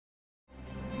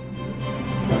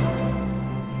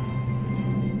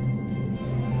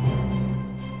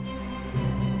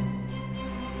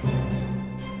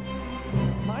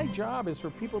job is for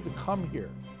people to come here,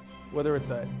 whether it's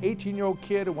an 18-year-old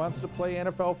kid who wants to play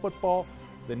NFL football,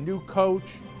 the new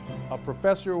coach, a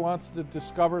professor who wants to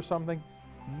discover something.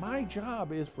 My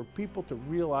job is for people to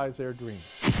realize their dreams.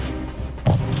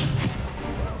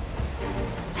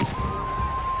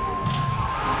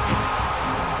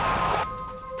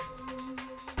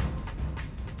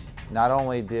 Not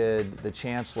only did the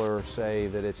chancellor say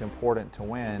that it's important to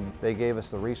win, they gave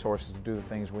us the resources to do the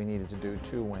things we needed to do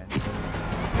to win.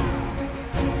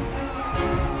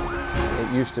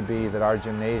 It used to be that our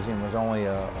gymnasium was only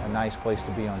a nice place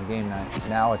to be on game night.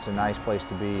 Now it's a nice place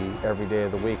to be every day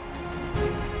of the week.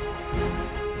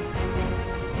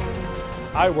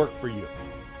 I work for you.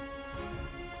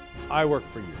 I work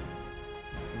for you.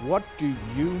 What do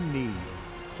you need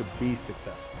to be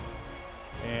successful?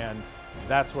 And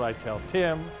that's what I tell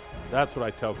Tim, that's what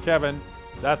I tell Kevin,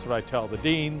 that's what I tell the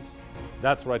deans,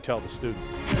 that's what I tell the students.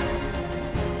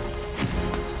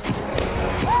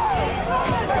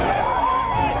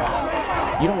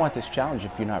 You don't want this challenge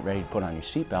if you're not ready to put on your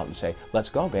seatbelt and say, let's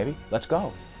go, baby, let's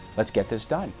go. Let's get this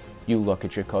done. You look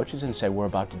at your coaches and say, we're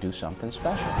about to do something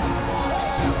special.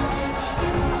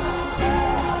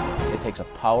 It takes a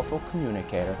powerful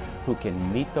communicator who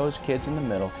can meet those kids in the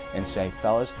middle and say,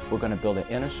 fellas, we're going to build an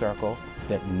inner circle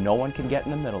that no one can get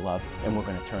in the middle of, and we're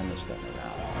going to turn this thing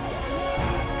around.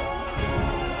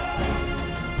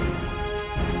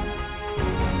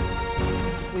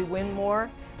 We win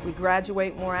more, we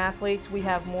graduate more athletes, we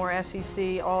have more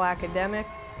SEC all-academic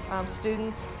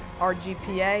students. Our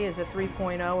GPA is a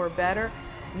 3.0 or better.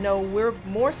 No, we're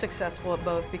more successful at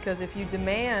both, because if you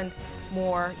demand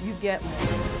more, you get more.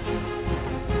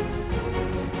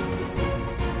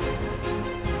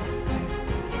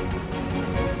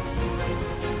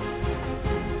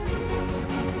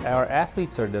 Our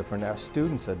athletes are different, our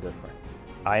students are different.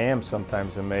 I am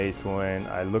sometimes amazed when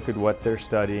I look at what they're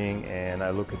studying and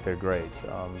I look at their grades.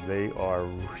 They are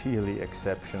really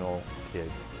exceptional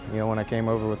kids. You know, when I came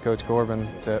over with Coach Corbin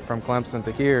from Clemson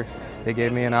to here, it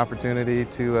gave me an opportunity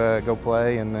to go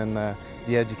play, and then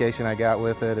the education I got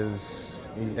with it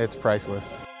it's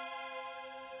priceless.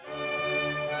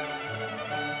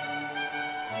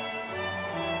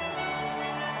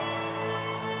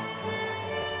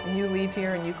 When you leave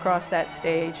here and you cross that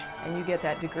stage and you get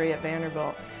that degree at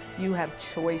Vanderbilt, you have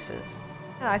choices.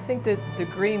 I think that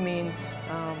degree means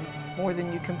more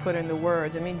than you can put into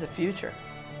words. It means a future.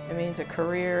 It means a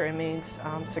career. It means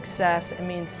success. It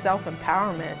means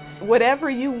self-empowerment. Whatever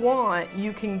you want,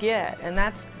 you can get. And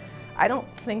that's, I don't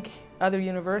think other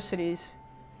universities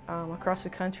across the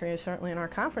country, or certainly in our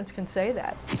conference, can say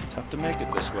that. Tough to make it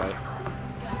this way.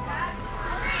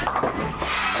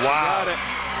 Wow. Got it.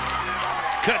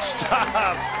 Good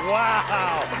stuff.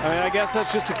 Wow. I mean, I guess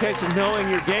that's just a case of knowing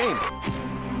your game.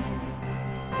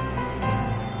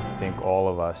 I think all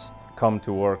of us come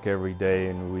to work every day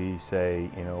and we say,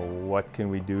 you know, what can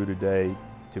we do today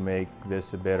to make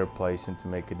this a better place and to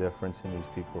make a difference in these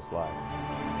people's lives?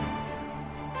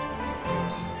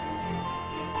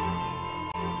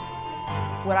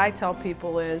 What I tell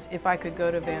people is, if I could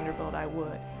go to Vanderbilt, I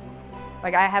would.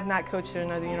 Like, I have not coached at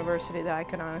another university that I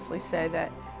can honestly say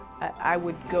that I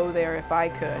would go there if I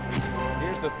could.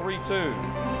 Here's the 3-2.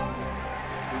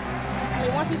 I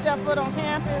mean, once he stepped foot on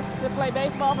campus to play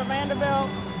baseball for Vanderbilt,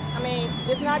 I mean,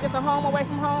 it's not just a home away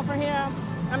from home for him.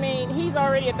 I mean, he's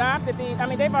already adopted they've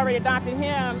already adopted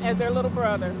him as their little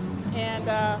brother, and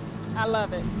I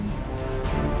love it.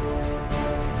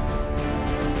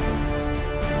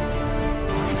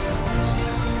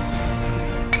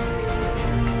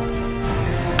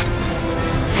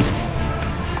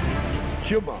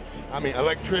 Chill bumps, I mean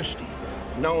electricity,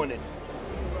 knowing that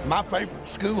my favorite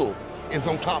school is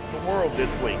on top of the world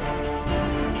this week.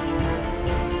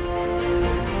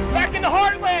 Back in the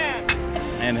heartland!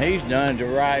 And he's done it the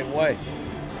right way.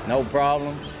 No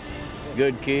problems,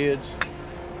 good kids,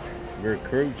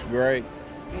 recruits great.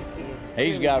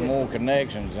 He's got more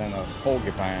connections than a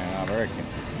porcupine, I reckon.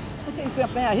 I'll tell you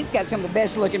something else, he's got some of the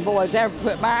best looking boys I ever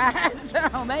put my eyes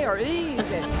on. They are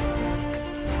easy.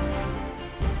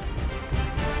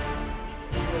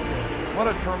 What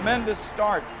a tremendous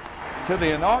start to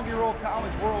the inaugural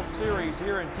College World Series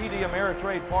here in TD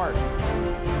Ameritrade Park.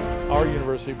 Our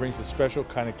university brings a special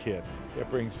kind of kid. It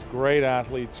brings great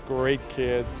athletes, great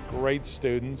kids, great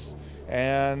students,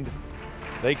 and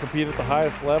they compete at the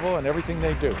highest level in everything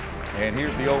they do. And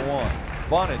here's the 0-1.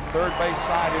 Bunted, third base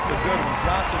side, it's a good one.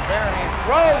 Johnson bare hands,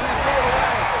 throws and throws it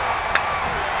away.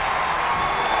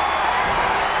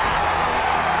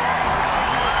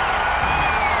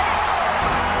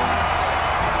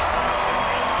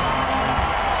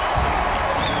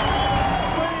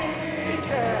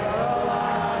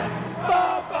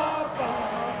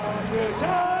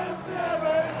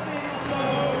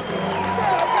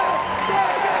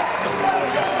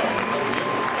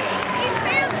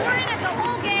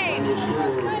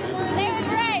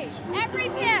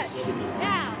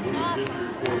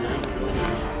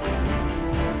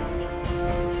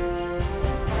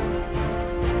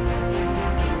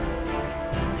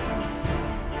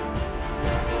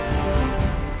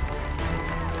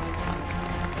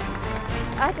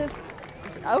 I just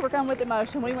was overcome with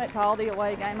emotion. We went to all the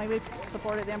away games. We've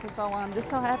supported them for so long. I'm just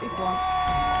so happy for them.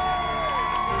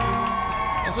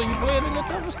 And so you play it in the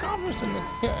toughest conference.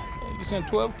 You send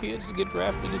 12 kids to get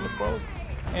drafted in the pros,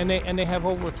 and they have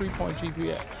over a 3-point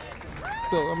GPA.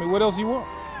 So, I mean, what else do you want?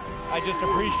 I just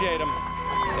appreciate them.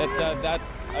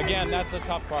 That's a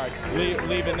tough part,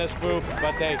 leaving this group,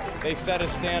 but they set a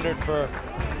standard for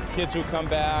kids who come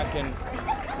back and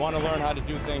want to learn how to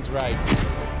do things right.